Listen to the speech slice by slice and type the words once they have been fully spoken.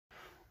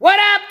What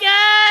up,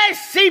 guys?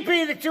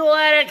 CP the Tool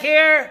Addict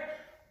here.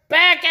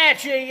 Back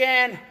at you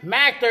again.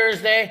 Mac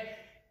Thursday.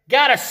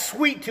 Got a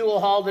sweet tool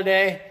haul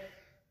today.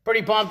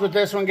 Pretty pumped with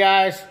this one,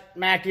 guys.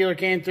 Mac dealer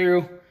came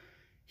through.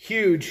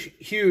 Huge.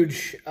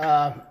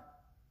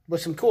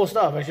 With some cool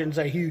stuff. I shouldn't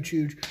say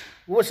huge.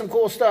 With some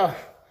cool stuff.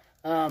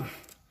 You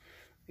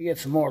get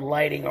some more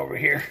lighting over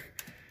here.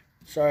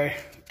 Sorry,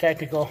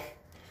 technical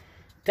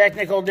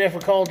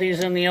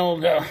difficulties in the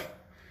old...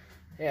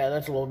 Yeah,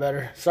 that's a little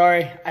better.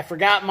 Sorry, I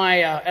forgot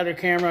my other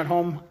camera at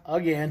home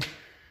again.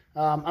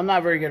 I'm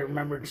not very good at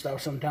remembering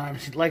stuff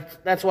sometimes.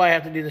 That's why I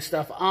have to do this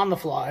stuff on the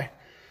fly.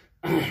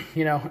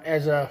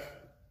 As a,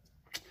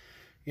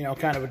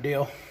 kind of a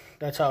deal.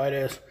 That's how it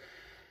is.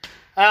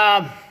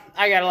 I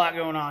got a lot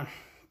going on.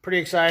 Pretty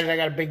excited. I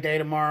got a big day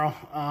tomorrow.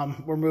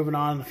 We're moving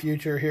on in the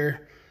future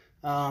here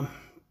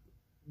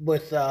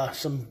with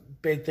some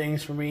big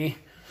things for me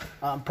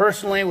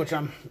personally, which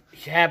I'm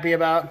happy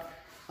about.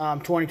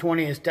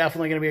 2020 is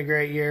definitely going to be a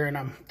great year, and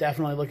I'm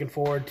definitely looking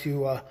forward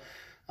to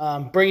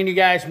bringing you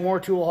guys more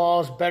tool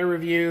hauls, better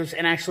reviews,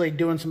 and actually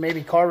doing some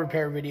maybe car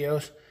repair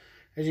videos.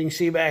 As you can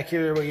see back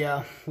here, we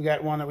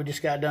got one that we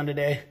just got done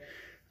today.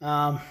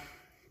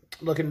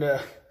 Looking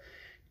to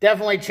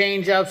definitely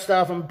change up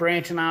stuff. I'm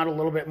branching out a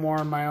little bit more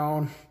on my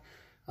own,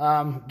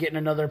 getting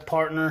another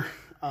partner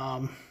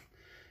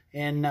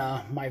in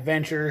my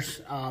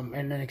ventures,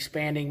 and then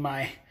expanding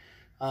my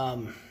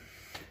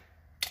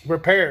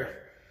repair.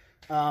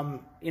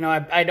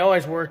 I'd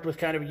always worked with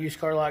kind of a used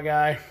car lot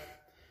guy,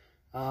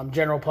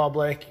 general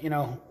public,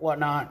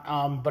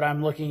 whatnot. But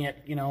I'm looking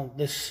at,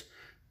 this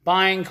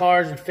buying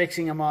cars and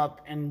fixing them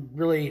up, and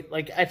really,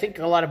 I think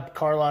a lot of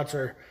car lots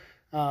are,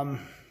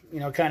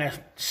 kind of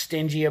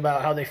stingy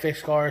about how they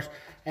fix cars.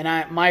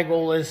 And my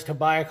goal is to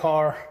buy a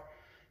car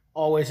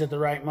always at the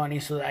right money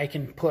so that I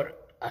can put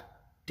a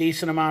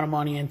decent amount of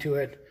money into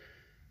it,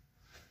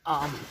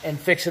 and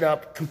fix it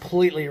up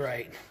completely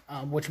right,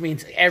 which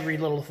means every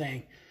little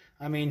thing.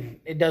 I mean,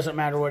 it doesn't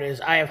matter what it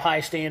is. I have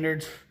high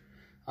standards.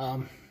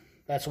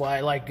 That's why I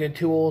like good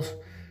tools.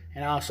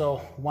 And I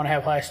also want to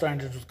have high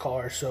standards with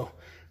cars. So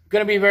I'm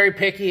going to be very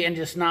picky and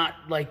just not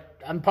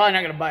I'm probably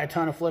not going to buy a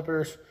ton of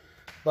flippers.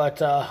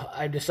 But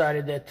I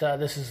decided that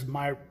this is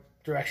my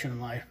direction in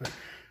life. But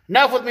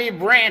enough with me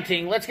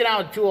ranting. Let's get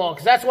on with tool haul,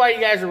 because that's why you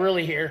guys are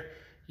really here.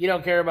 You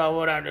don't care about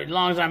what I'm doing. As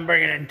long as I'm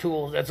bringing in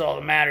tools, that's all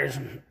that matters.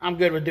 And I'm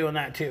good with doing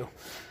that too.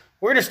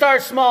 We're going to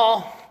start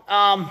small.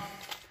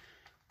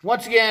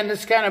 Once again,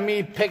 this is kind of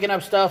me picking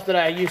up stuff that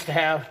I used to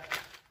have.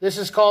 This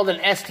is called an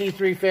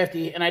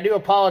ST350, and I do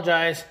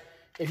apologize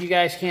if you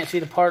guys can't see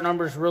the part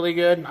numbers really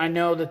good. I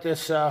know that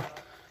this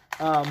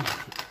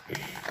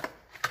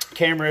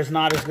camera is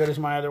not as good as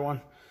my other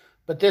one,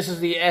 but this is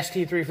the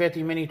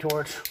ST350 mini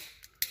torch.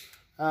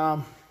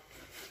 Hold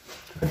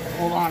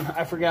on,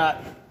 I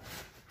forgot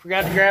to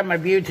grab my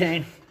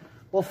butane.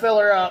 We'll fill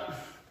her up.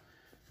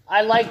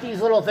 I like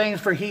these little things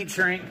for heat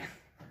shrink.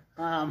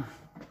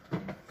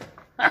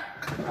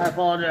 I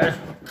apologize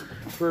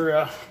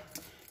for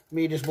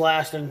me just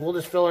blasting. We'll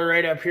just fill her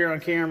right up here on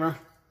camera.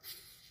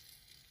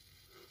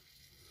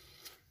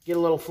 Get a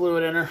little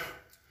fluid in her.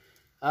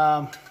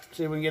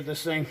 See if we can get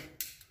this thing.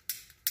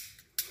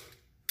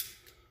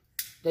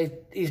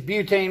 These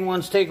butane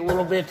ones take a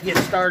little bit to get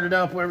started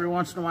up every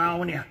once in a while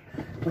when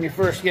you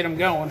first get them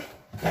going.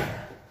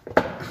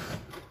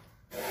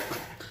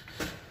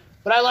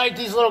 But I like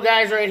these little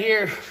guys right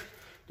here.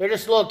 They're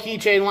just a little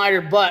keychain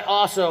lighter, but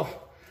also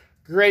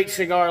great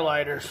cigar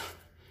lighters.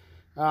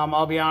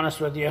 I'll be honest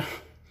with you.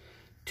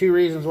 2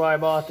 reasons why I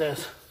bought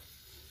this.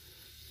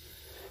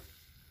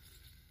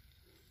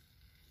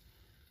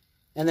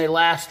 And they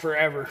last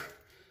forever.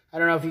 I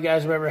don't know if you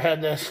guys have ever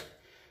had this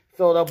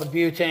filled up with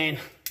butane.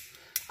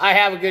 I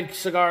have a good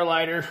cigar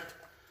lighter,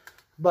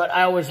 but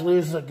I always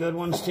lose the good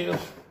ones too.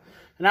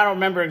 And I don't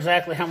remember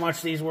exactly how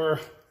much these were.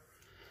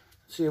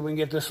 Let's see if we can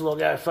get this little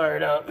guy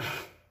fired up.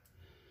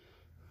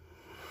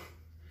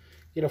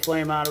 Get a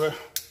flame out of it.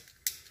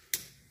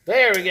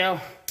 There we go.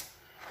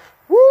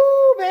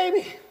 Woo,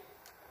 baby.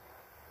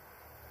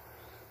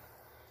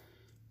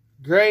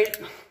 Great.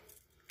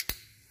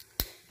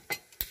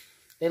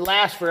 They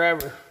last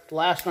forever. The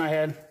last one I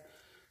had.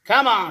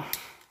 Come on.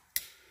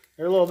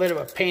 They're a little bit of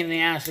a pain in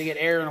the ass to get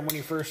air in them when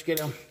you first get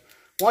them.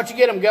 Once you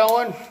get them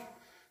going,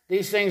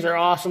 these things are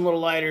awesome little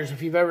lighters.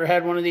 If you've ever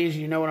had one of these,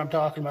 you know what I'm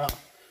talking about.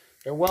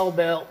 They're well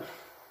built.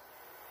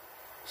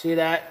 See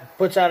that?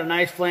 Puts out a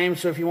nice flame,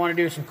 so if you want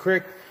to do some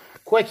quick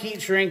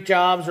heat shrink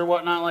jobs or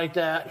whatnot like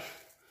that,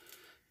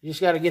 you just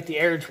got to get the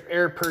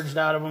air purged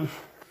out of them.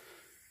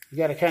 You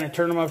got to kind of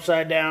turn them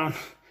upside down.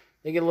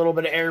 They get a little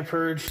bit of air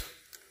purged.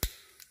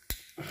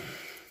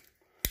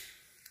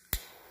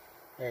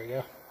 There you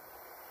go.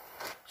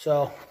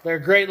 So they're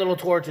great little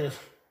torches.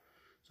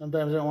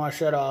 Sometimes I don't want to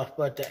shut off,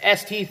 but the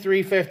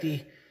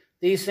ST350,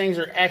 these things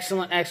are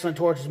excellent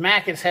torches.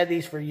 Mac has had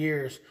these for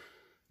years,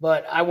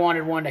 but I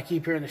wanted one to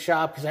keep here in the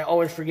shop because I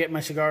always forget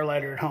my cigar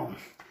lighter at home.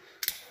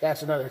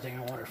 That's another thing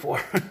I want it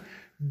for.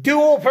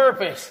 Dual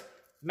purpose.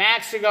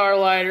 Mac cigar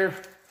lighter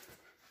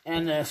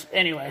and this.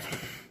 Anyways,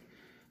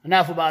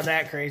 enough about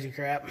that crazy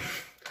crap.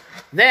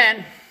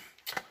 Then,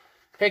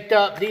 picked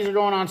up, these are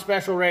going on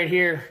special right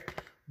here,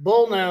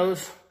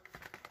 bullnose,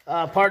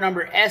 part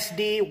number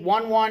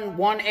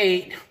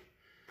SD1118.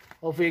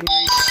 Hopefully you can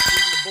read that.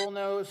 These are the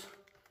bullnose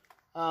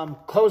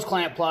hose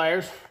clamp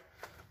pliers.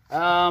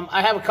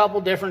 I have a couple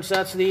different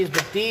sets of these,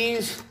 but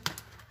these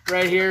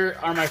right here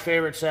are my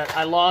favorite set.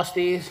 I lost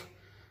these.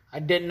 I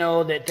didn't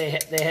know that they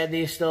had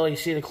these still. You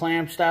see the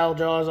clamp style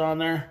jaws on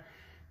there.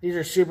 These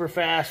are super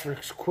fast, for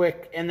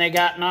quick, and they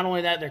got, not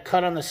only that, they're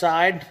cut on the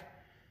side,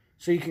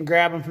 so you can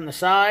grab them from the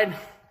side,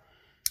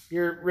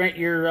 your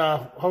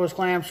hose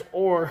clamps,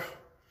 or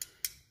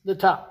the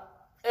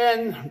top,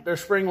 and they're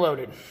spring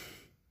loaded.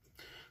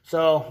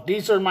 So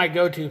these are my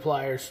go-to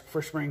pliers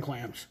for spring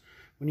clamps.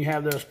 When you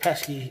have those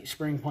pesky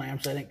spring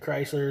clamps, I think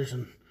Chrysler's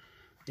and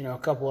a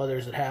couple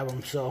others that have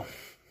them. So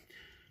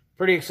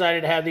pretty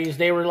excited to have these.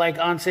 They were like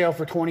on sale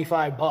for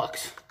 25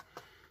 bucks.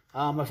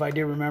 If I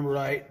do remember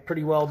right.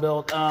 Pretty well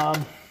built.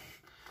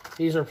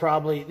 These are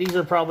probably these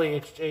are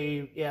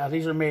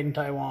made in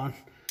Taiwan.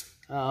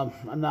 I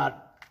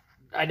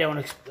don't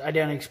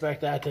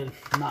expect that to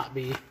not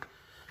be.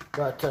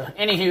 But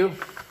anywho,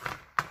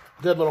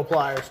 good little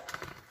pliers.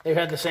 They've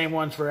had the same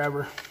ones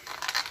forever.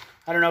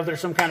 I don't know if there's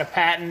some kind of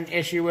patent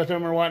issue with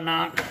them or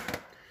whatnot.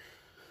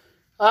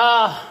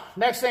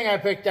 Next thing I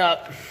picked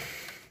up,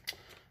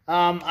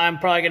 I'm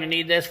probably going to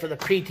need this for the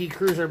PT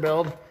Cruiser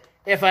build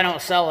if I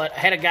don't sell it. I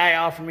had a guy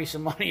offer me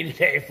some money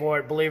today for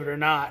it, believe it or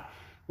not.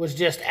 Was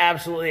just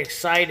absolutely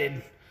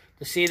excited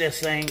to see this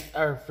thing,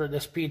 or for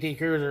this PT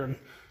Cruiser, and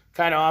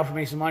kind of offered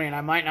me some money, and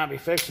I might not be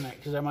fixing it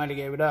because I might have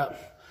gave it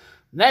up.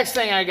 Next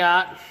thing I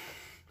got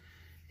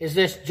is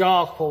this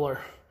jaw puller.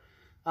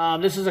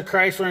 This is a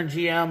Chrysler and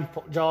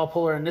GM jaw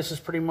puller, and this is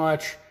pretty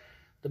much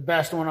the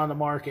best one on the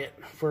market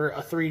for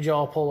a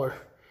 3-jaw puller.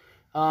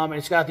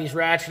 It's got these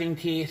ratcheting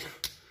teeth.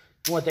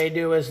 What they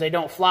do is they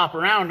don't flop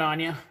around on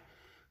you,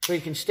 so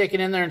you can stick it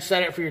in there and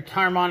set it for your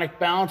harmonic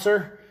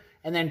balancer,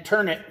 and then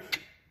turn it,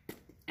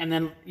 and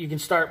then you can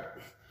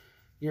start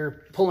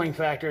your pulling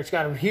factor. It's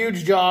got a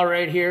huge jaw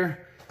right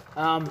here.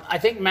 I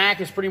think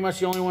Mac is pretty much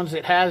the only ones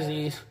that has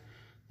these.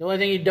 The only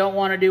thing you don't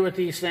want to do with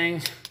these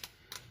things,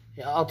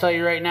 I'll tell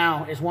you right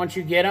now, is once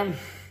you get them,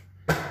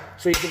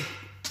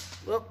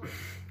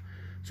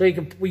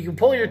 we can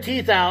pull your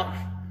teeth out,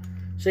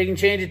 so you can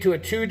change it to a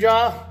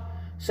 2-jaw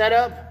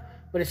setup.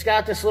 But it's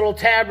got this little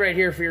tab right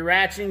here for your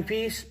ratcheting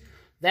piece.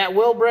 That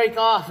will break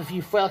off if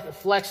you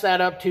flex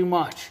that up too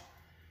much,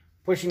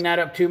 pushing that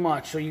up too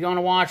much. So you're going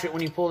to watch it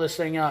when you pull this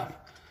thing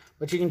up.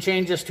 But you can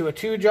change this to a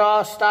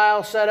 2-jaw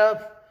style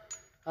setup.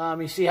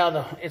 You see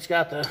how it's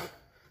got the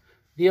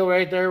deal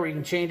right there where you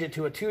can change it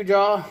to a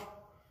 2-jaw.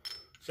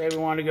 Say we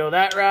want to go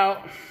that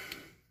route.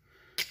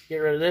 Get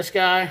rid of this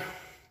guy.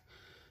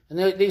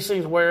 And these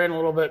things wear in a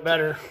little bit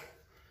better.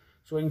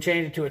 So we can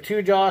change it to a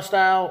 2-jaw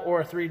style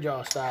or a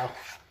 3-jaw style.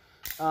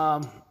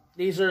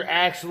 These are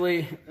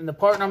actually, and the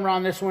part number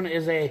on this one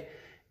is a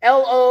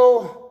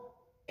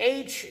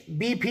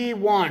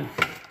LOHBP1.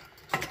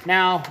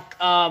 Now,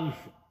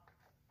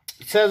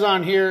 it says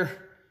on here,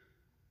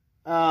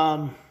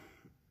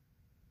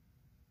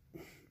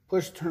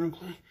 push, turn,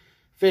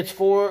 fits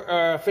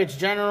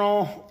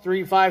general,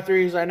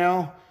 353s, I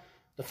know,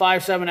 the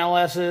 5.7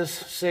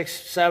 LSs,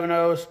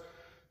 6.70s,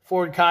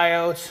 Ford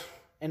Coyotes,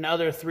 and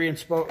other 3 and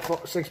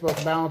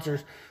 6-spoke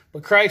balancers.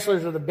 But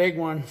Chryslers are the big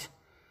ones.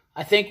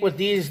 I think with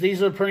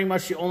these are pretty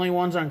much the only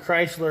ones on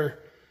Chrysler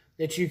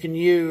that you can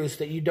use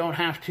that you don't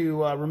have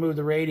to remove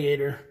the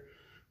radiator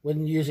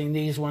when using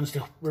these ones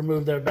to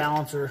remove their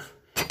balancer.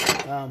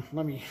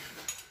 Let me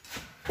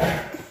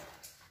grab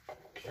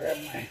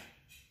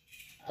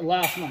I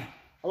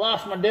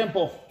lost my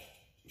dimple.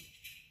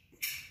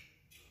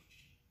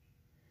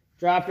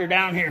 Dropped her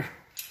down here.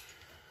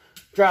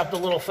 Dropped the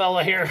little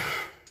fella here.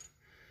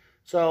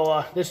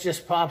 So this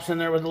just pops in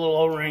there with a little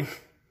O-ring.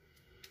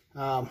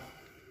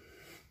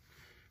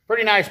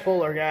 Pretty nice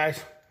puller,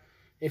 guys.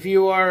 If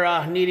you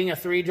are needing a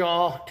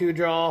 3-jaw,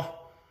 2-jaw,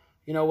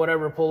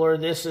 whatever puller,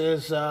 this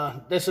is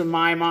in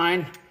my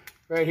mind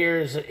right here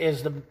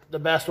is the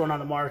best one on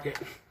the market.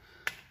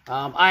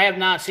 I have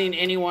not seen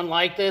anyone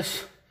like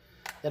this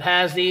that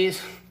has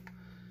these.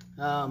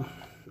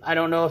 I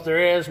don't know if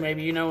there is.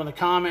 Maybe in the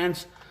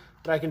comments.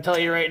 But I can tell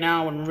you right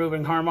now, when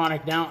removing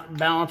harmonic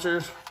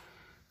balancers,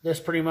 this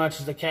pretty much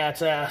is the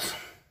cat's ass.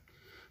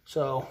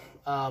 So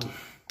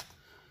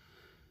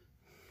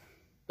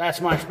that's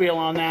my spiel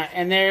on that.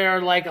 And they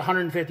are like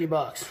 150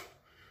 bucks.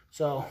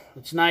 So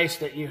it's nice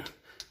that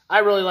I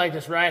really like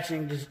this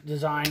ratcheting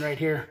design right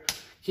here.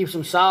 Keeps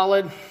them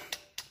solid.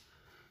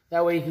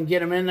 That way you can get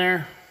them in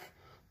there,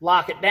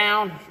 lock it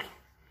down,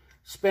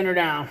 spin her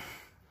down.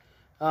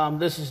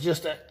 This is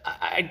just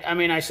I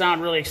mean, I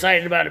sound really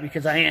excited about it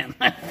because I am.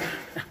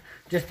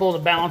 Just pulled a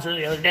balancer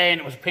the other day and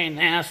it was a pain in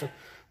the ass.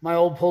 My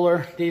old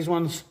puller, these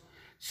ones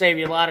save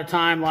you a lot of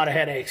time, a lot of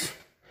headaches.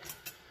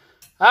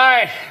 All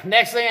right,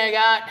 next thing I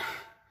got,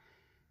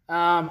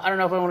 I don't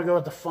know if I want to go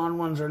with the fun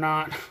ones or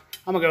not.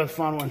 I'm going to go with the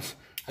fun ones.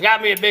 I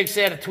got me a big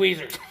set of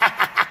tweezers.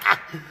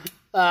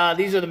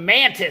 These are the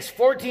Mantis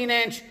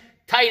 14-inch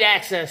tight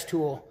access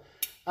tool.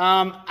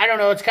 I don't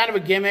know, it's kind of a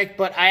gimmick,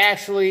 but I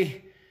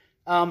actually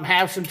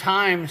have some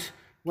times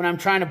when I'm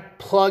trying to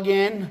plug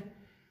in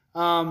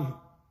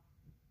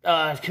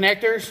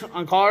connectors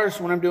on cars,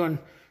 when I'm doing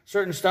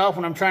certain stuff,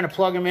 when I'm trying to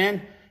plug them in.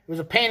 It was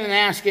a pain in the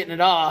ass getting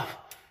it off,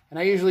 and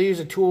I usually use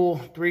a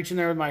tool to reach in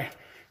there with my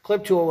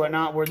clip tool or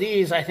whatnot, where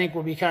these I think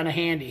will be kind of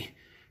handy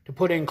to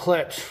put in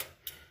clips.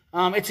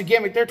 It's a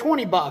gimmick. They're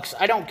 20 bucks.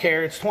 I don't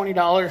care. It's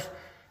 $20.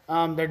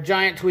 They're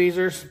giant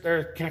tweezers.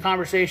 They're a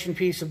conversation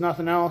piece if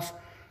nothing else.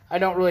 I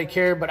don't really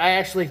care, but I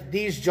actually,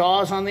 these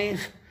jaws on these,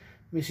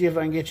 let me see if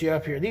I can get you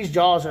up here. These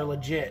jaws are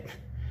legit.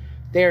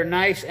 They're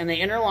nice, and they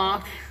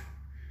interlock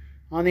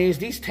on these.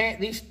 These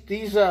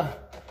things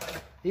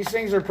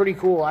are pretty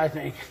cool, I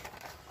think.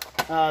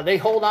 They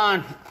hold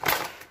on.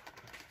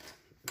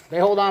 They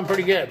hold on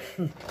pretty good.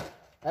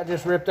 That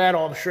just ripped that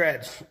all to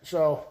shreds.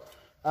 So,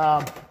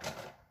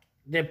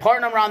 the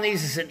part number on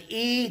these is an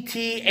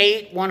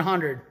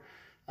ET8100.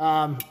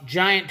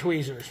 Giant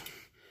tweezers.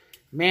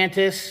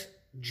 Mantis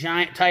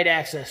giant tight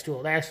access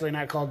tool. They're actually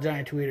not called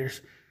giant tweezers.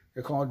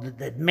 They're called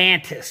the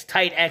Mantis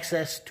tight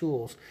access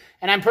tools.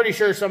 And I'm pretty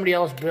sure somebody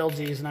else builds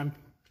these, and I'm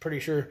pretty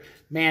sure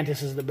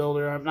Mantis is the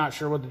builder. I'm not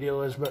sure what the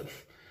deal is, but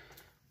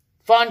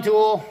fun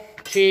tool,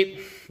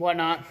 cheap,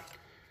 whatnot.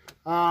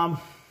 I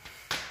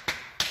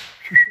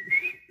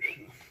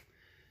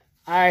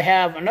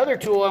have another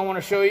tool I want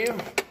to show you,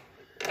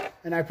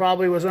 and I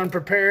probably was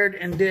unprepared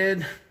and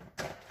did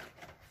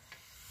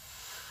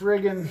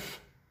friggin'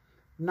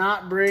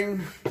 not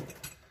bring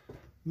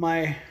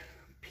my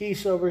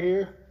piece over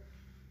here.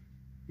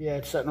 Yeah,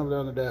 it's sitting over there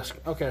on the desk.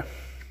 Okay.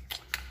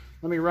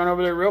 Let me run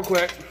over there real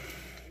quick.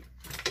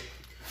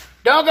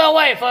 Don't go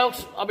away,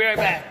 folks. I'll be right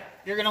back.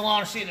 You're going to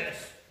want to see this.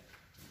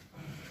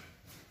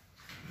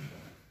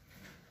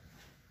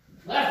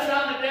 Left it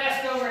on the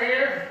desk over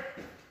here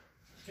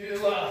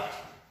to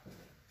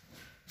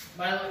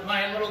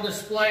my little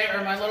display,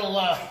 or my little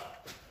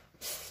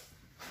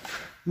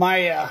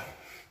my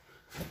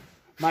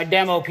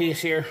demo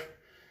piece here.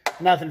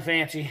 Nothing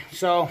fancy.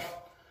 So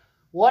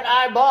what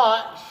I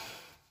bought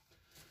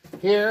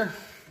here,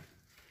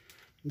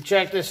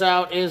 check this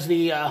out, is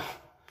the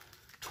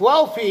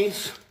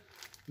 12-piece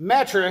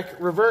metric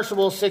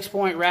reversible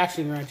 6-point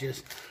ratcheting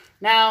wrenches.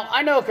 Now,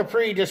 I know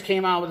Capri just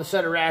came out with a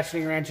set of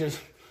ratcheting wrenches,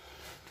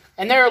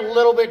 and they're a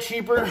little bit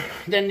cheaper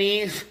than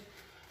these.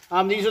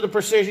 These are the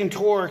Precision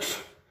Torques,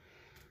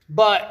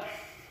 but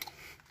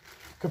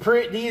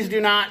Capri, these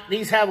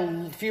have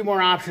a few more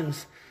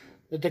options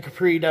that the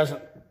Capri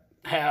doesn't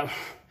have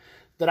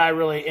that I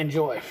really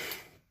enjoy.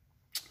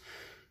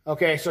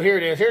 Okay, so here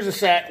it is. Here's a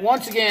set.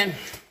 Once again,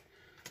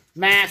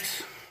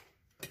 Max,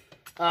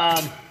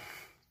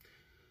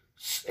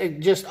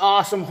 just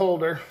awesome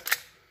holder,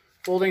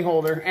 folding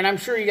holder. And I'm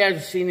sure you guys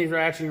have seen these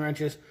ratcheting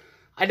wrenches.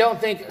 I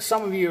don't think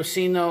some of you have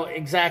seen, though,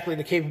 exactly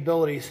the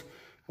capabilities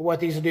of what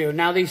these do.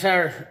 Now, these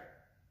are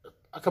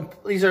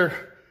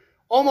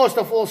almost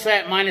a full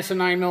set minus a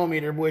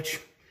 9mm, which,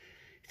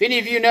 if any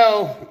of you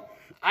know,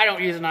 I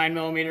don't use a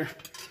 9mm,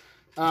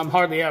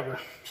 hardly ever.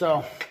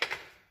 So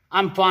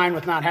I'm fine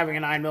with not having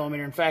a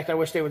 9mm. In fact, I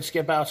wish they would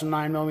skip out some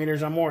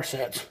 9mm on more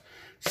sets.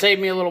 Save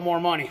me a little more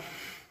money.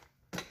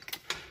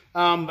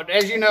 But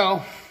as you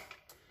know,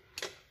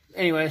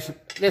 anyways,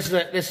 this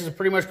is a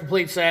pretty much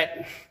complete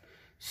set,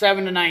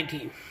 7 to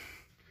 19.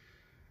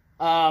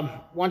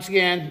 Once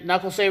again,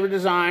 knuckle saver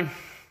design,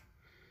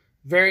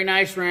 very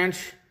nice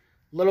wrench,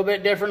 a little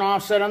bit different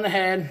offset on the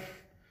head,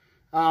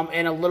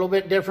 and a little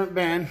bit different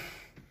bend.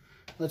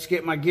 Let's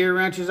get my gear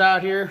wrenches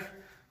out here.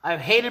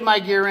 I've hated my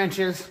gear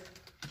wrenches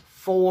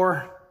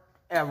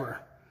forever.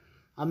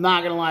 I'm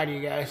not gonna lie to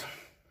you guys.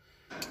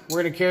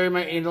 We're gonna carry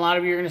and a lot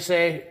of you are gonna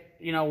say,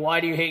 you know, why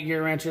do you hate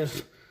gear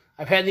wrenches?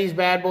 I've had these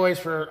bad boys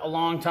for a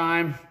long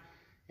time,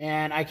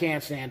 and I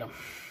can't stand them.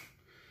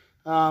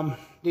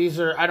 These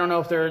are, I don't know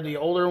if they're the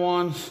older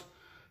ones.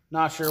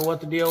 Not sure what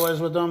the deal is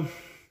with them.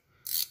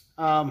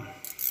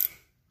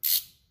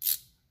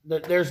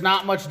 There's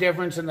not much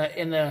difference in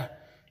the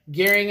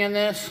gearing in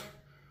this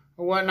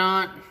or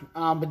whatnot,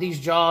 but these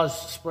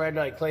jaws spread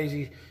like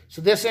crazy.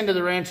 So this end of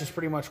the wrench is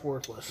pretty much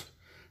worthless.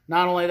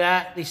 Not only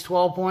that, these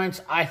 12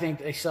 points, I think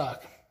they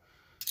suck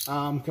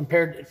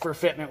compared for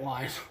fitment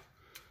wise.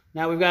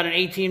 Now we've got an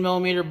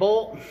 18mm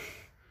bolt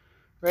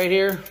right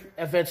here.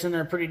 That fits in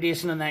there pretty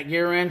decent in that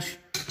gear wrench.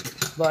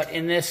 But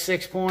in this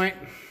 6-point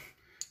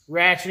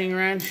ratcheting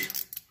wrench,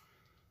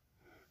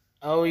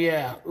 oh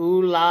yeah,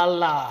 ooh la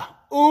la.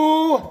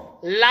 Ooh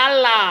la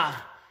la.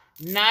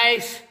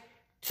 Nice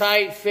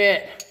tight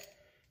fit.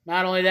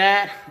 Not only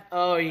that,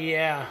 oh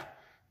yeah,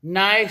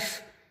 nice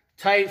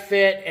tight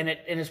fit, and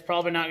it's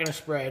probably not going to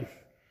spread.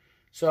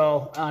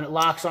 So it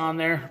locks on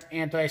there,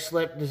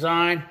 anti-slip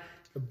design.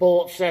 The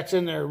bolt sets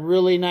in there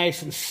really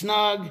nice and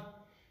snug.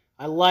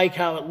 I like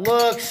how it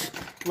looks,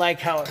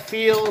 like how it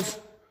feels.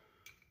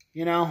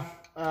 You know,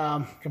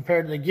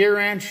 compared to the gear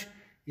wrench,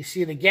 you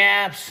see the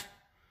gaps.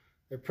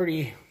 They're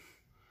pretty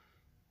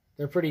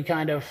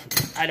kind of,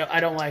 I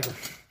don't like them.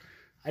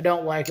 I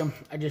don't like them.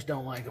 I just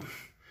don't like them.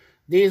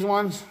 These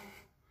ones,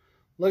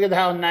 look at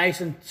how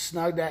nice and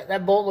snug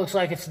that bolt looks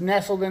like it's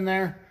nestled in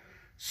there.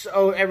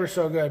 So ever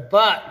so good.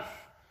 But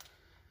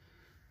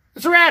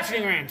it's a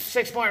ratcheting wrench,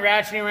 6-point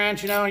ratcheting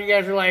wrench. You know, you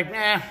guys are like,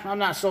 I'm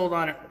not sold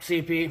on it,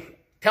 CP.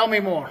 Tell me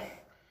more.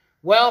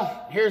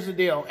 Well, here's the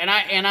deal.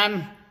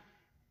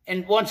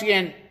 And once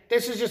again,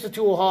 this is just a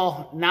tool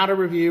haul, not a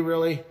review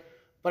really,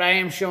 but I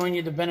am showing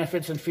you the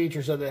benefits and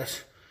features of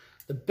this.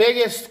 The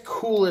biggest,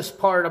 coolest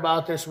part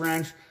about this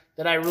wrench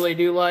that I really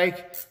do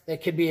like,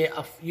 that could be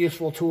a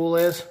useful tool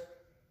is,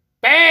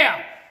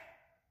 bam!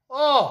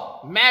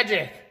 Oh,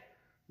 magic.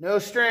 No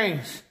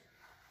strings.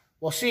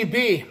 Well,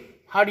 CP,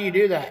 how do you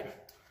do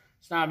that?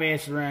 It's not me,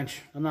 it's the wrench.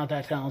 I'm not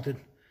that talented.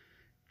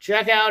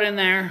 Check out in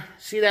there.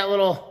 See that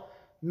little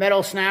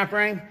metal snap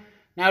ring?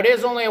 Now, it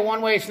is only a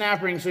one-way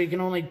snap ring, so you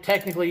can only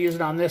technically use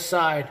it on this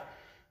side.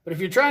 But if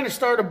you're trying to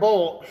start a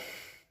bolt,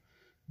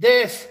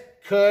 this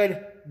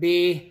could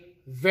be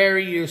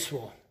very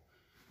useful.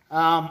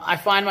 I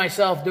find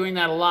myself doing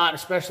that a lot,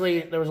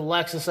 especially there was a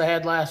Lexus I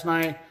had last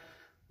night.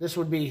 This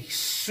would be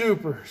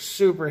super,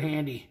 super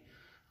handy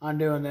on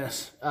doing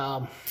this.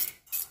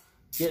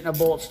 Getting a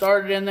bolt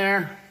started in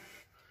there.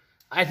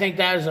 I think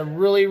that is a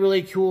really,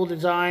 really cool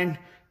design.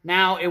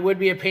 Now, it would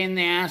be a pain in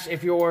the ass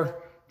if you're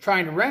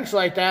trying to wrench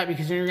like that,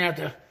 because then you're going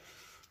to have to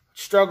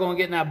struggle in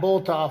getting that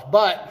bolt off.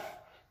 But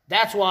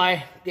that's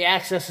why the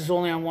access is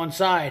only on one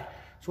side.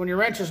 So when your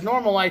wrench is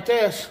normal like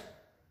this,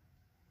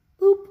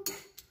 boop,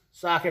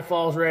 socket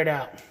falls right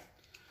out.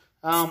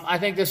 I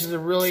think this is a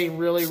really,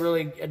 really,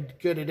 really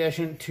good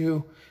addition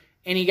to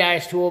any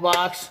guy's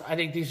toolbox. I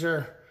think these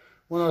are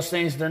one of those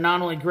things, they're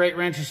not only great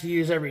wrenches to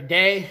use every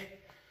day.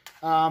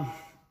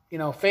 You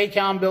know,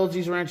 Faycom builds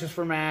these wrenches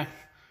for Mac.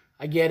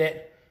 I get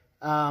it.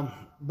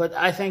 But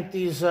I think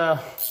these are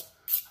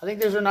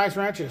nice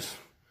wrenches.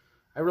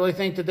 I really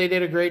think that they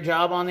did a great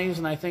job on these,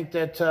 and I think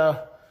that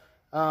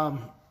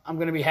I'm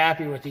going to be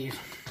happy with these.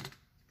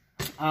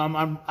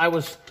 I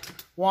was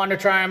wanting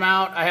to try them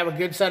out. I have a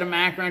good set of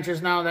Mac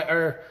wrenches now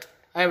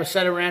I have a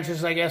set of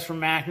wrenches, I guess, from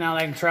Mac now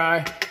that I can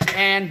try,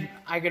 and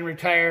I can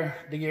retire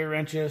the gear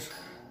wrenches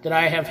that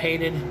I have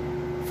hated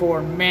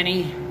for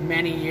many,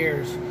 many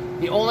years.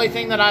 The only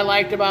thing that I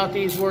liked about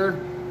these were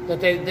that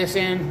this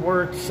end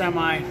worked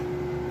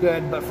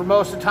semi-good, but for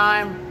most of the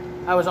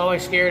time, I was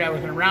always scared I was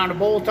going to round a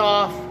bolt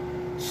off,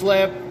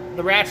 slip.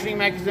 The ratcheting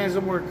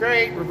mechanism worked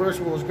great,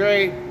 reversible was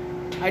great.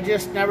 I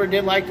just never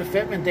did like the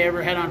fitment they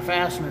ever had on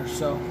fasteners,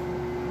 so.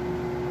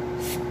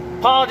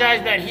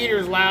 Apologize that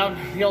heater's loud,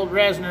 the old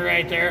Resner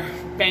right there,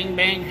 bang,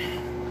 bang.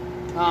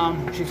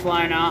 She's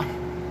flying off.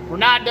 We're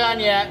not done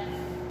yet.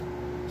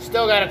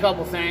 Still got a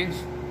couple things.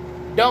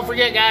 Don't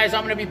forget, guys,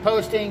 I'm going to be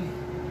posting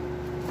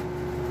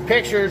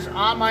pictures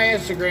on my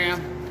Instagram.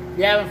 If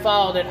you haven't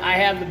followed it, I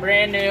have the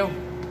brand new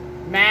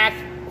Mac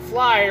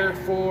flyer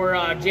for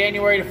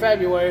January to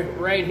February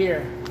right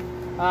here.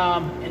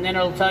 And then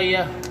it'll tell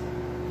you,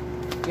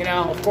 you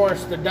know, of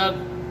course, the Doug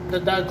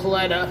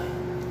Coletta.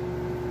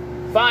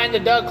 Find the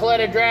Doug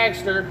Coletta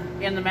dragster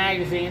in the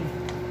magazine.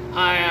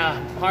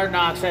 Hard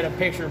Knocks had a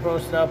picture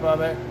posted up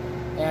of it,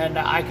 and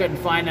I couldn't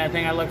find that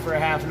thing. I looked for a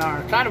half an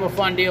hour. Kind of a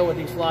fun deal with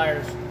these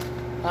flyers.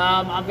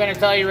 I'm going to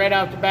tell you right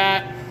off the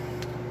bat,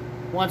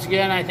 once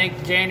again, I think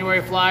the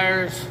January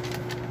flyers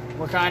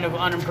were kind of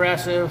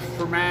unimpressive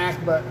for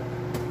Mac, but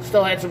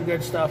still had some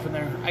good stuff in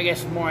there. I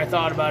guess the more I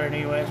thought about it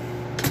anyways.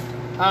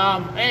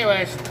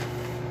 Anyways,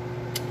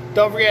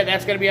 don't forget,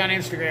 that's going to be on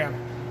Instagram.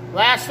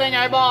 Last thing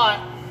I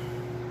bought,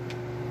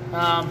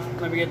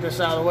 let me get this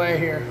out of the way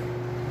here.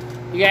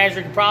 You guys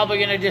are probably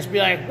going to just be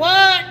like,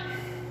 what?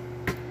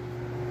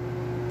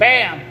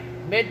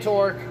 Bam,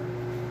 mid-torque,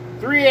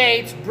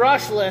 3/8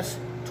 brushless,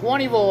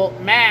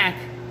 20-volt Mac,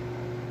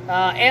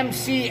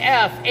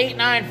 MCF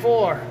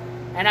 894.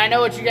 And I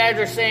know what you guys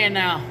are saying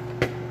now,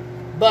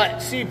 but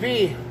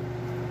CP,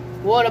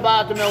 what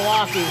about the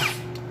Milwaukees?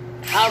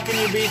 How can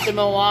you beat the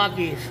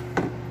Milwaukees?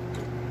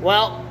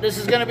 Well, this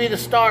is going to be the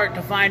start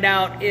to find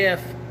out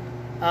if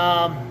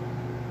I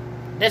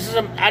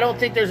don't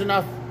think there's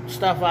enough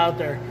stuff out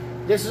there.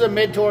 This is a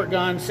mid-torque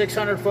gun,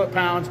 600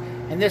 foot-pounds,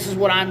 and this is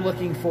what I'm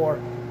looking for.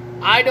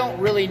 I don't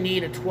really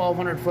need a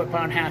 1,200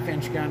 foot-pound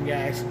half-inch gun,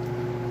 guys.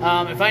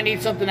 If I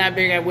need something that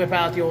big, I whip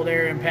out the old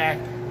Air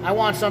Impact. I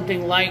want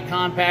something light,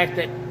 compact,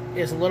 that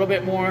is a little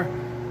bit more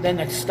than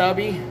the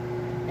stubby.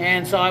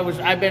 And so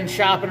I've been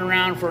shopping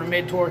around for a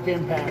mid-torque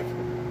Impact.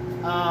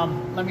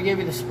 Let me give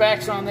you the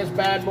specs on this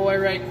bad boy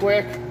right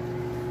quick.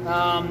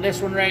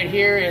 This one right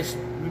here is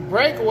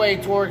breakaway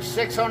torque,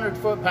 600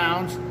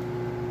 foot-pounds.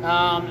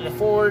 The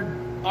forward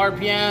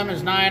RPM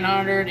is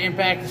 900,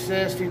 impact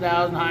assist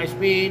 2,000, high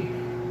speed,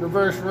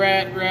 reverse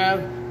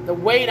rev. The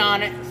weight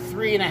on it,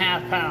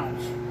 3.5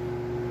 pounds.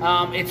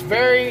 It's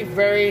very,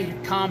 very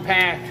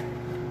compact.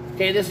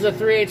 Okay, this is a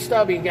 3/8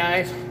 stubby,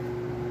 guys.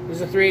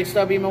 This is a 3/8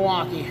 stubby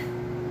Milwaukee.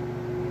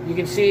 You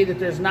can see that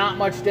there's not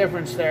much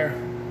difference there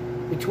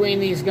between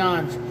these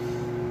guns.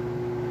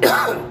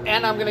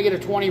 And I'm going to get a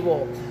 20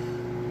 volt.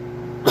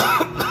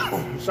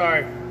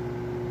 Sorry.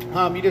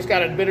 You just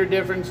got a bitter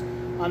difference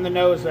on the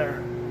nose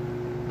there.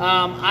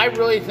 I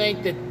really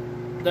think that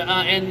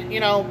and you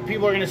know,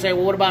 people are going to say,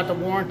 well, what about the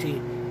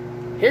warranty?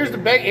 Here's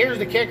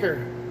the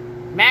kicker.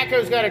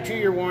 Matco's got a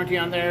 2-year warranty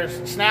on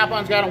theirs.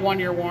 Snap-on's got a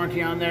 1-year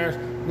warranty on theirs.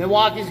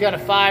 Milwaukee's got a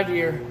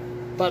 5-year.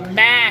 But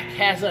Mac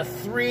has a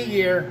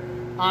 3-year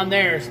on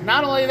theirs.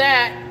 Not only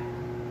that,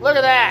 look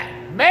at that.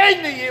 Made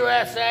in the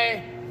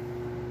USA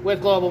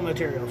with global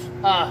materials.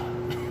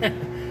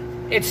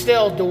 It's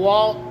still,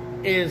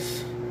 DeWalt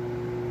is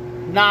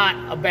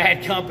not a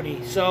bad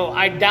company. So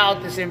I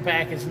doubt this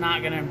impact is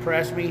not going to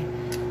impress me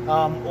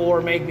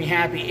or make me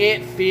happy.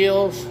 It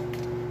feels,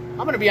 I'm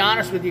going to be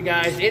honest with you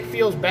guys, it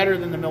feels better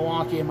than the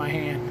Milwaukee in my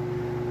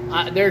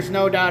hand. There's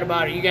no doubt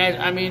about it. You guys,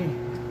 I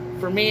mean,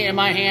 for me in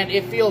my hand,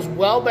 it feels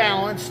well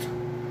balanced.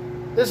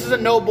 This is a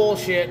no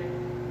bullshit,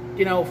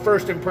 you know,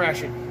 first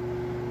impression.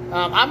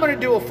 I'm going to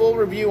do a full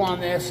review on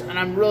this, and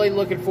I'm really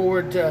looking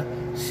forward to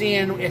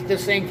seeing if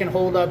this thing can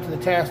hold up to the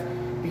test,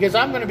 because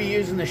I'm going to be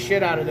using the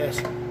shit out of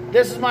this.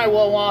 This is my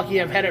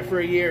Milwaukee. I've had it for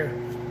a year,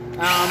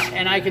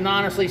 and I can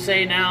honestly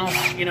say now,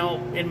 you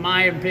know, in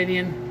my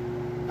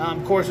opinion,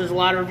 of course, there's a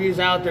lot of reviews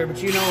out there,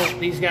 but you know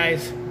these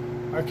guys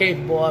are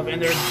capable of,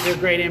 and they're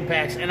great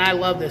impacts, and I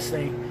love this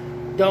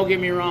thing. Don't get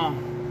me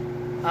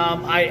wrong.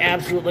 I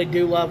absolutely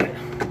do love it.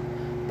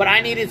 But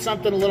I needed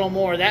something a little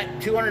more.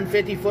 That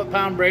 250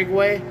 foot-pound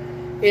breakaway,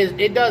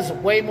 it does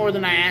way more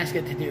than I ask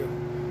it to do.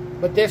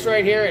 But this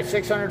right here at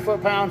 600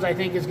 foot-pounds, I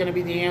think is going to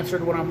be the answer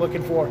to what I'm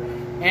looking for.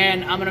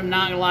 And I'm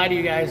not going to lie to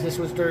you guys, this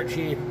was dirt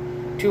cheap.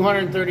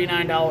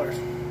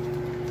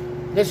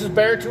 $239. This is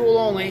bare tool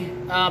only,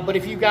 but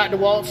if you've got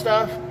DeWalt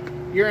stuff,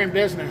 you're in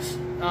business.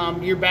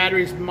 Your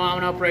battery's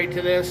mounting up right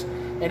to this,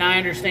 and I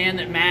understand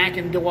that Mac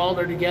and DeWalt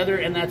are together,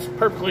 and that's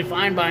perfectly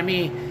fine by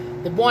me.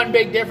 The one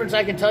big difference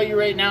I can tell you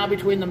right now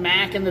between the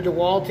Mac and the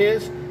DeWalt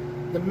is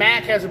the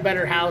Mac has a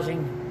better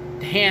housing,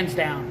 hands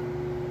down.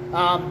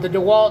 The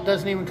DeWalt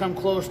doesn't even come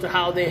close to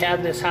how they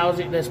have this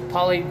housing, this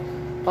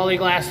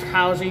polyglass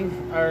housing,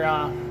 or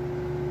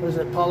what is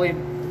it,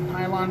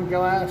 nylon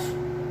glass?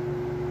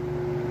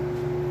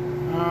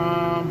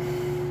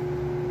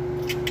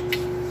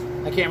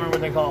 I can't remember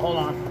what they call it. Hold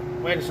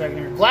on. Wait a second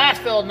here.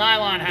 Glass-filled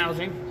nylon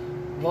housing.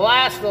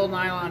 Glass-filled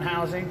nylon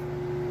housing.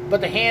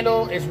 But the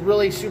handle is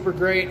really super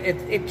great.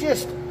 It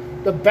just,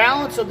 the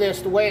balance of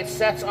this, the way it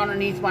sets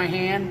underneath my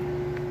hand,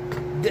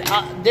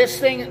 this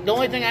thing, the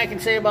only thing I can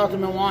say about the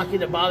Milwaukee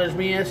that bothers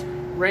me is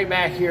right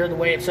back here, the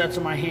way it sets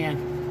in my hand.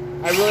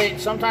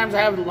 Sometimes I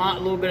have a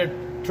little bit of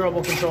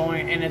trouble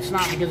controlling it, and it's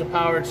not because of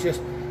power, it's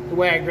just the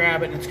way I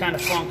grab it, and it's kind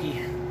of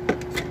funky.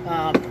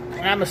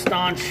 And I'm a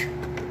staunch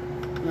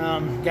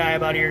guy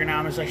about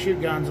ergonomics. I shoot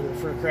guns,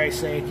 for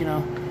Christ's sake, you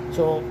know.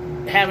 So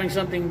having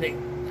something that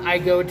I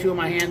go to in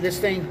my hand, this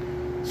thing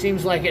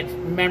seems like it's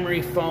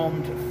memory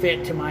foamed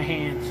fit to my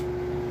hands.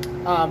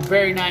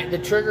 Very nice. The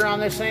trigger on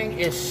this thing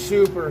is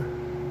super.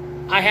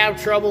 I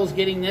have troubles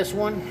getting this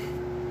one,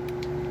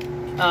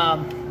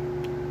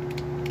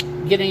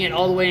 getting it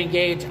all the way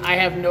engaged. I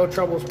have no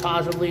troubles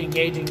positively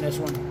engaging this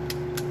one.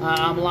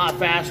 I'm a lot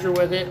faster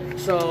with it,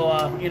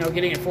 so you know,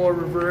 getting it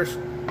forward, reverse.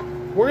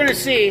 We're gonna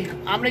see.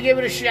 I'm gonna give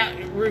it a shot.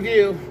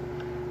 Review.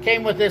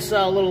 Came with this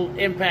little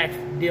impact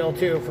deal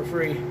too for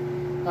free.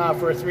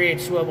 For a 3/8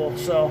 swivel,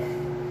 so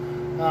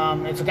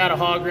it's got a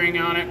hog ring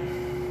on it,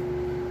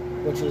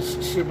 which is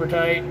super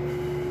tight.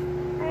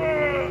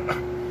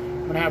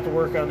 I'm gonna have to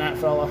work on that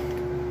fella.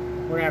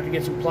 We're gonna have to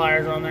get some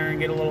pliers on there and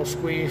get a little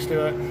squeeze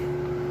to it.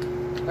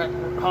 That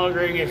hog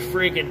ring is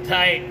freaking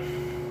tight.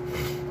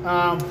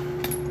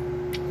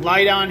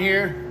 Light on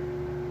here.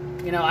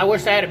 You know, I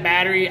wish I had a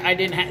battery. They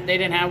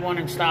didn't have one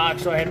in stock,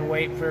 so I had to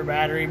wait for a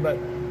battery. But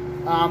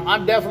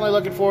I'm definitely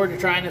looking forward to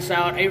trying this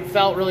out. It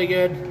felt really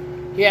good.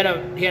 He had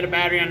a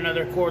battery on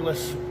another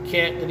cordless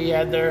kit that he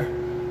had there,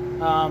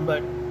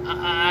 but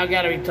I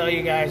gotta tell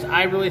you guys,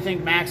 I really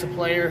think Mac's a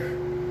player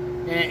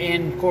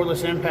in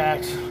cordless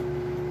impacts.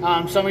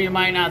 Some of you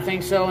might not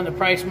think so, and the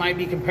price might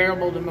be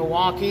comparable to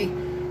Milwaukee,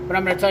 but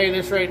I'm going to tell you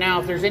this right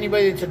now: if there's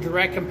anybody that's a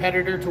direct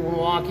competitor to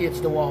Milwaukee, it's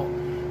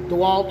DeWalt.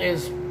 DeWalt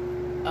is,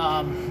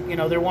 you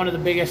know, they're one of the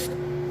biggest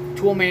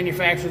tool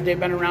manufacturers. They've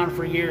been around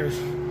for years.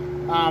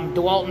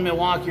 DeWalt and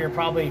Milwaukee are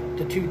probably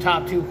the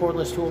top two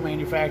cordless tool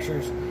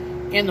manufacturers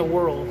in the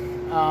world,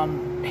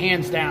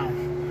 hands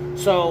down.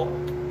 So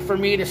for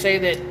me to say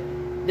that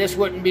this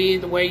wouldn't be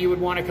the way you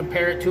would want to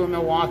compare it to a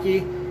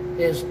Milwaukee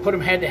is put them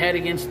head to head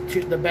against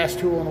the best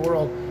tool in the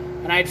world.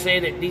 And I'd say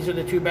that these are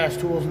the two best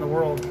tools in the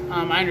world.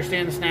 I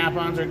understand the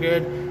Snap-ons are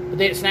good,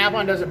 but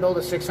Snap-on doesn't build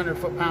a 600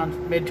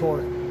 foot-pound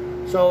mid-torque.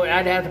 So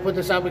I'd have to put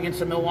this up against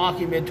the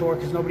Milwaukee mid-torque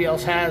because nobody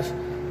else has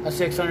a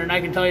 600. And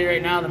I can tell you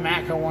right now, the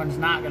Matco one's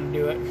not going to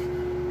do it.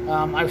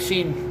 I've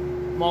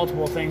seen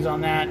multiple things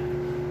on that.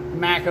 The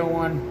Matco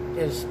one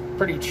is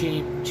pretty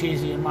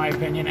cheesy in my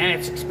opinion, and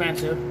it's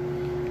expensive.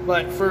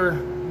 But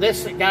for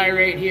this guy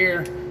right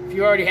here, if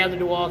you already have the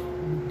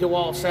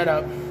DeWalt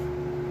setup,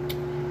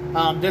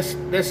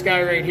 this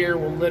guy right here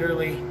will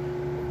literally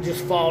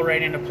just fall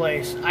right into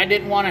place. I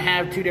didn't want to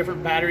have two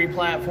different battery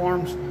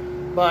platforms,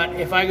 but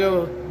if I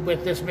go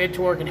with this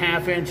mid-torque and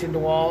half-inch in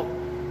DeWalt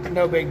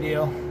no big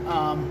deal.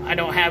 I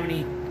don't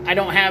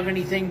have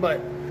anything but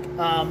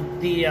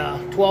the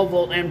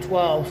 12-volt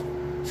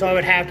M12s, so I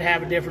would have to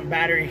have a different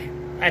battery.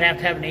 I'd have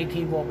to have an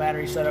 18-volt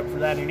battery set up for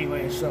that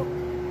anyway. So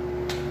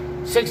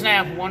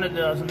 6.5, 1 a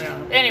dozen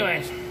down.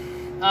 Anyways,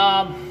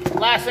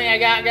 last thing I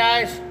got,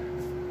 guys,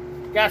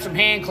 got some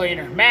hand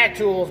cleaner. Mac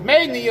Tools,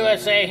 made in the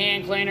USA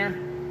hand cleaner.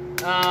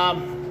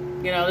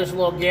 You know, this is a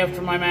little gift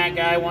from my Mac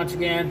guy once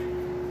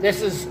again.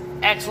 This is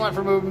excellent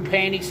for moving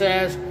paint, he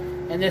says,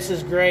 and this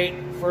is great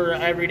for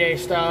everyday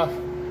stuff.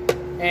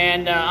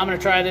 And I'm going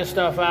to try this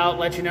stuff out,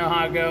 let you know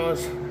how it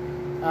goes.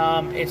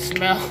 It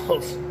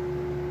smells,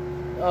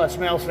 oh, it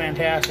smells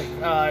fantastic.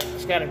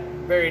 It's got a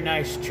very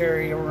nice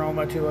cherry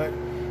aroma to it.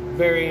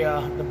 Very,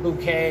 the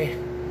bouquet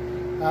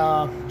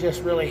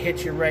just really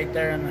hits you right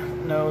there in the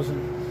nose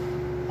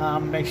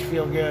and makes you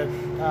feel good.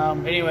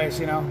 Anyways,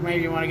 you know,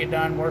 maybe you want to get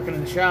done working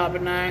in the shop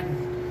at night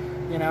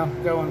and, you know,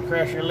 go and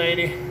crush your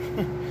lady.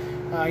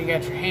 You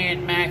got your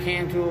Mac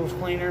hand tools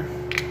cleaner.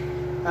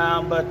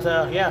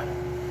 Yeah,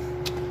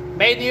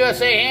 made in the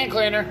USA hand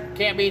cleaner.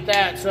 Can't beat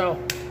that. So,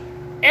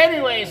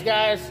 anyways,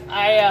 guys,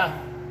 I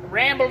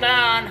rambled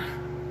on.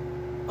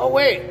 Oh,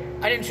 wait.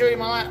 I didn't show you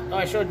my last. Oh,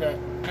 I showed that.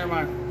 Never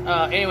mind.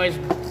 Anyways,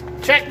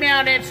 check me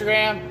out on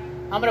Instagram.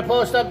 I'm going to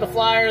post up the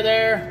flyer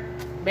there.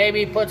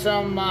 Maybe put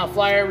some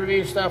flyer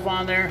review stuff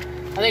on there.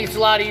 I think it's a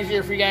lot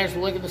easier for you guys to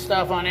look at the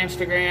stuff on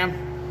Instagram.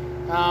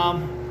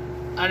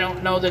 I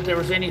don't know that there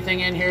was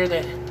anything in here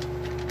that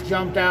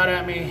jumped out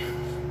at me.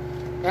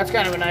 That's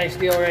kind of a nice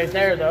deal right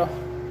there, though.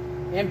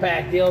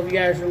 Impact deal if you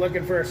guys are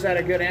looking for a set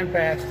of good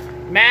impacts.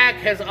 Mac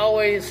has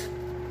always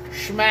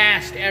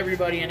smashed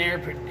everybody in air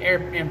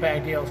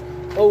impact deals.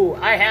 Oh,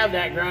 I have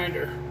that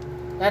grinder.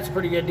 That's a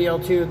pretty good deal,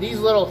 too. These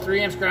little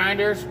 3-inch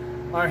grinders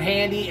are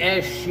handy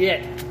as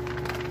shit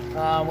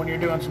when you're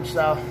doing some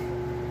stuff.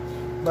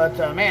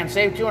 But, man,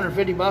 save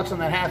 $250 on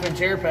that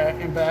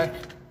 1/2-inch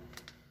impact.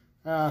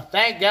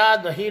 Thank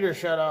God the heater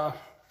shut off.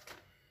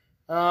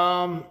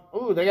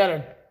 Ooh, they got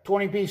a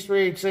 20-piece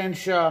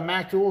 3/8-inch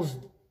Mac Tools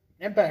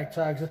impact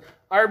tags.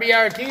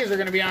 RBRTs are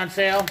going to be on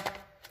sale.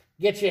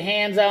 Get your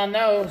hands on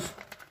those.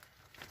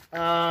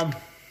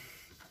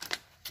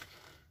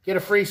 Get a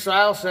free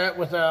style set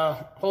with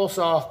hole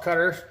saw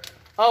cutters.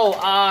 Oh,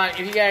 if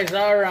you guys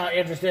are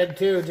interested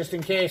too, just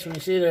in case when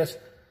you see this,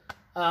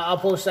 I'll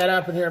post that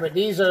up in here. But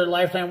these are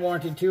lifetime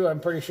warranty too, I'm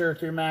pretty sure,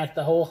 through Mac.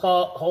 The hole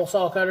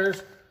saw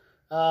cutters,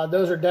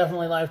 those are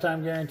definitely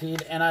lifetime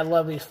guaranteed. And I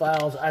love these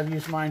files. I've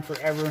used mine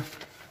forever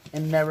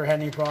and never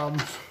had any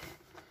problems.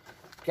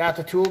 Got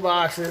the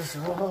toolboxes.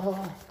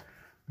 Oh,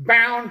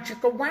 bound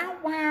chicka wow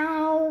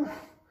wow.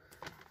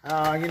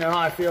 You know how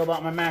I feel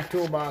about my Mac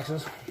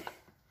toolboxes.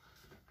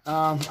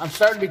 I'm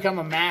starting to become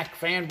a Mac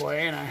fanboy,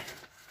 ain't I?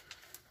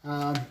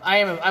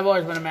 I've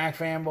always been a Mac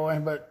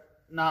fanboy, but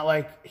not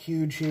like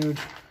huge.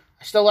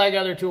 I still like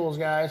other tools,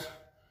 guys.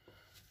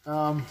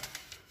 Don't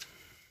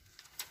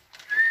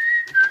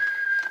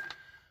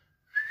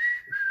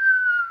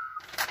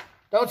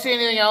see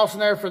anything else in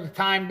there for the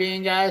time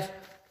being, guys.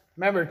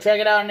 Remember, check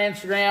it out on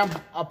Instagram.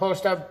 I'll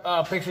post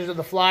up pictures of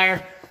the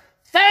flyer.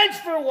 Thanks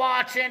for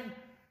watching.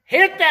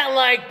 Hit that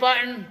like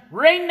button,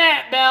 ring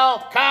that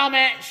bell,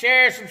 comment,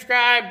 share,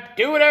 subscribe,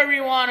 do whatever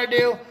you want to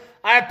do.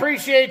 I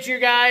appreciate you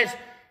guys.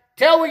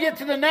 Till we get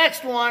to the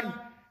next one,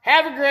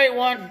 have a great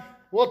one.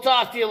 We'll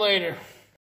talk to you later.